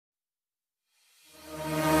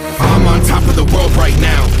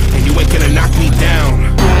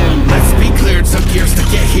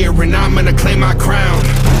gonna claim my crown.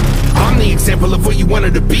 I'm the example of what you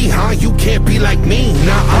wanted to be, huh? You can't be like me,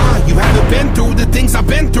 nah-uh. You haven't been through the things I've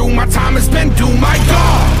been through. My time has been due, my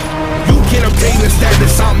God. You can't obtain the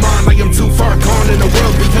status I'm on. I am too far gone in the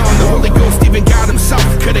world beyond. The Holy Ghost, even God himself,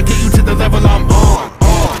 couldn't get you to the level I'm on.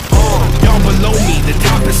 Y'all below me, the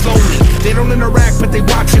top is lonely. They don't interact, but they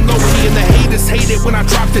watching low-key. And the haters hate it when I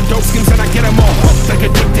drop the dope schemes, and I get them all hooked like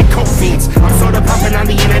addicted coke fiends. I'm sort of popping on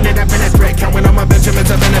the internet, I've been a threat. Counting on my Benjamins,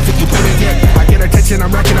 a benefit you better get. I get attention,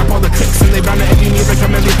 I'm racking up all the clicks, and they bound to every music,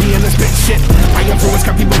 I'm MVP in this bitch shit. I influence,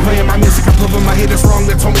 got people playing my music, I'm proving my haters wrong.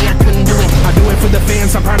 They told me I couldn't do it. I do it for the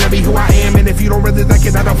fans, I'm proud to be who I am. And if you don't really like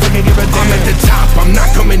it, I don't fucking give a damn. I'm at the top, I'm not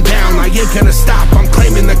coming down. I ain't gonna stop, I'm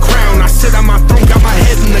claiming the crown. I sit on my throne, got my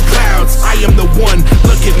head in the clouds. I am the one,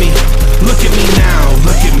 look at me now,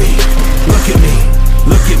 look at me, look at me,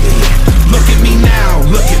 look at me, look at me now,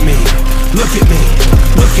 look at me, look at me,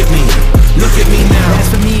 look at me, look at me now. As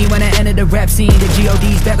for me, when I entered the rap scene, the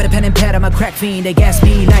G.O.D's back with a pen and pad, I'm a crack fiend. They gas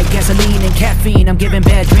me like gasoline and caffeine. I'm giving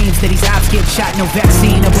bad dreams to these ops, get shot, no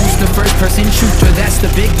vaccine. A booster, first person shooter, that's the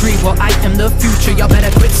big three. Well, I am the future, y'all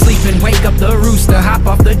better quit sleeping. Wake up the rooster, hop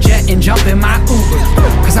off the jet and jump in my Uber.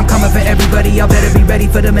 Cause I'm coming for everybody, y'all better be ready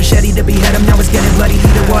for the machete to behead him. Now it's getting bloody,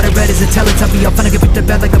 need the water red as a Teletubby. Y'all finna get put to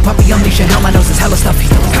bed like a puppy, unleashing hell, my nose is hella stuffy.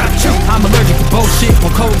 I'm allergic to bullshit,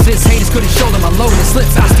 when coexist, haters couldn't shoulder my load and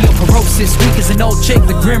slips. Osteoporosis, weak as an old chick,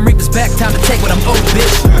 the Grim Reaper's back, time to take what I'm owed,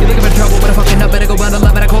 bitch. You think I'm in trouble, but I'm fucking up, better go run a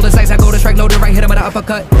love. At I cold as ice, I go to strike, load it right, hit him with an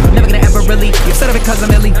uppercut. Never gonna ever really, you said of it cause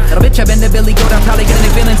I'm illy. Little bitch, I've been to Billy, go down, probably getting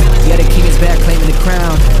the feelings. Yeah, the king is back, claiming the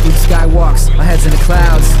crown. Luke skywalks, my head's in the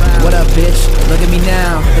clouds. What up, bitch? Look at me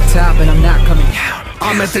now, at the top, and I'm not coming down.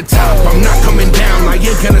 I'm at the top, I'm not coming down. I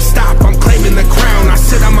ain't gonna stop, I'm claiming the crown. I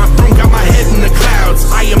sit on my throne, got my head in the clouds.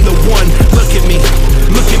 I am the one, look at me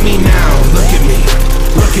now, look at me,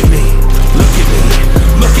 look at me, look at me,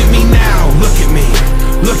 look at me now, look at me,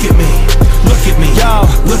 look at me, look at me, yo,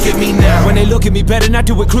 look at me now. When they look at me, better not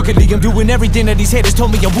do it crookedly. I'm doing everything that these haters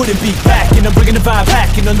told me I wouldn't be back. And I'm bringing the vibe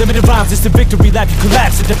back in unlimited rhymes. It's the victory lap, you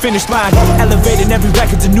collapse at the finish line. Elevating every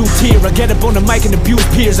record's a new tier. I get up on the mic and abuse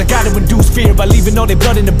peers. I gotta induce fear by leaving all their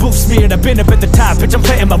blood in the booth smeared. I've been up at the top, bitch, I'm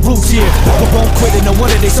planting my roots here. But won't quit it, no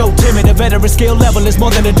wonder they so timid. A veteran skill level is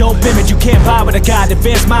more than a dope image. You can't buy with a god,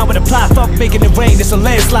 advance mine with a plot. Fuck making it rain, it's a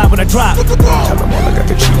landslide when I drop. Tell them all I got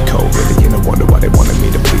the cheat code. Really, and I wonder why they wanted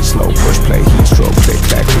me to bleed slow. Push play, heat stroke, click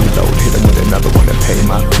back, reload. Hit them with another one and pay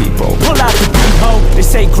my people. Pull out the beat-ho. They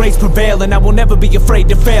say grace prevail, and I will never be afraid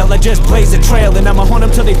to fail. I just blaze a trail, and I'ma haunt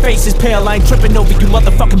them till their faces pale. I ain't tripping over you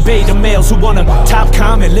motherfucking beta males who wanna top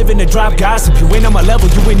comment, living to drop gossip. You ain't on my level,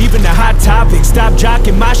 you ain't even a hot topic. Stop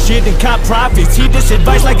jocking my shit and cop profits. Heed this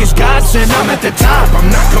advice like it's godsend. I'm at the top, I'm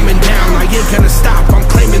not coming down. I ain't gonna stop, I'm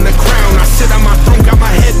claiming the crown. I sit on my throne, got my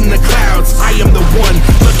head in the clouds. I am the one,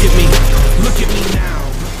 look at me now.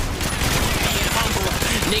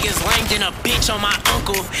 Niggas lame than a bitch on my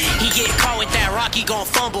uncle. He get caught with that rock, he gon'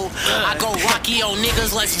 fumble. I go Rocky on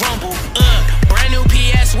niggas, let's rumble. Brand new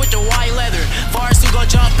PS with the white leather. Forrest, you gon'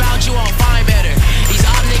 jump out, you won't find better. These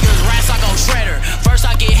op niggas rats, I go shredder. First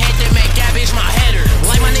I get hit, then make that bitch my header.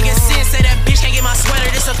 Like my nigga Sin, say that bitch can't get my sweater.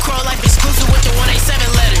 This a Crow Life exclusive with the 187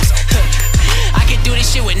 letters. I can do this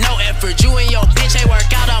shit with no effort. You and your bitch ain't work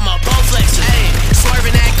out, I'm a bone flexer. Ayy,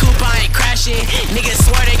 swerving that coupe, I ain't crashing. Niggas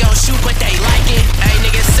swear they gon' shoot, but they like it. Ayy,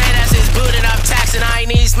 niggas say that's his boot and I'm taxing. I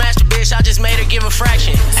ain't need smash the bitch, I just made her give a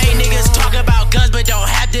fraction. Ayy, niggas talk about guns but don't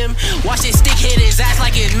have them. Watch this stick hit his ass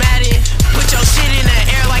like it's Madden. Put your shit in the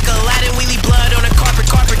air like Aladdin. We leave blood on the carpet,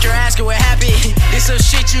 you're asking what happened. This some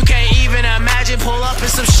shit you can't even imagine. Pull up in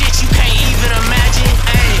some shit you can't even imagine.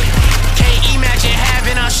 Ayy, can't imagine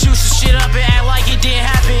having. I'll shoot some shit up and act like it didn't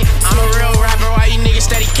happen. I'm a real rapper, why you niggas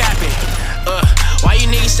steady capping? Why you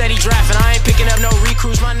niggas steady drafting? I ain't picking up no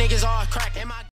recruits, my niggas all crack.